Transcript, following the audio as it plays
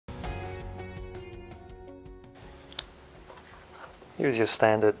Here's your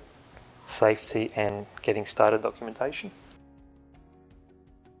standard safety and getting started documentation.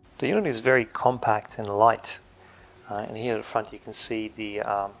 The unit is very compact and light, and here at the front you can see the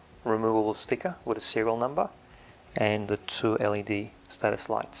removable sticker with a serial number and the two LED status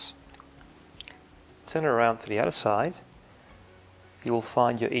lights. Turn it around to the other side, you will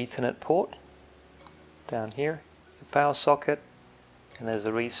find your Ethernet port down here, the power socket, and there's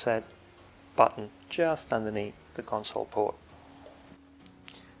a reset button just underneath the console port.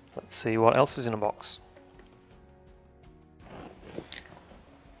 Let's see what else is in the box.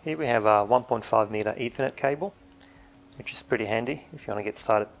 Here we have a 1.5 meter Ethernet cable, which is pretty handy if you want to get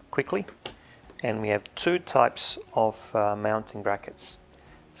started quickly. And we have two types of mounting brackets.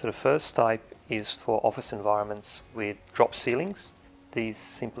 So the first type is for office environments with drop ceilings. These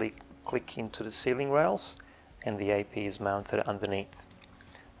simply click into the ceiling rails and the AP is mounted underneath.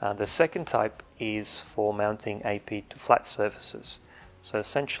 The second type is for mounting AP to flat surfaces. So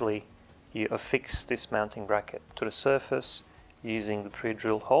essentially you affix this mounting bracket to the surface using the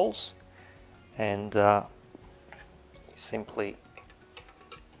pre-drilled holes, and you simply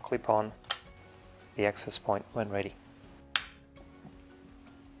clip on the access point when ready.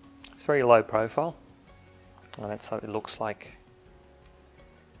 It's very low profile, and that's what it looks like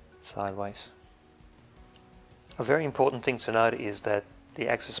sideways. A very important thing to note is that the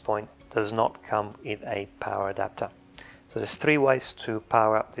access point does not come with a power adapter. So there's three ways to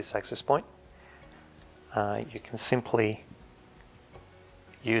power up this access point. You can simply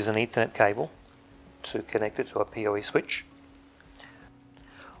use an Ethernet cable to connect it to a PoE switch.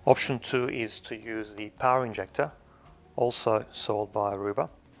 Option 2 is to use the power injector, also sold by Aruba.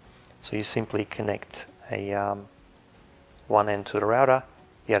 So you simply connect one end to the router,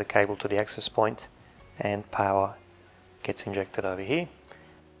 the other cable to the access point, and power gets injected over here.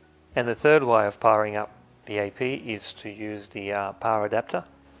 And the third way of powering up the AP is to use the power adapter,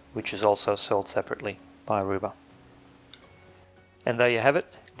 which is also sold separately by Aruba. And there you have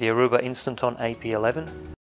it, the Aruba Instant-On AP11.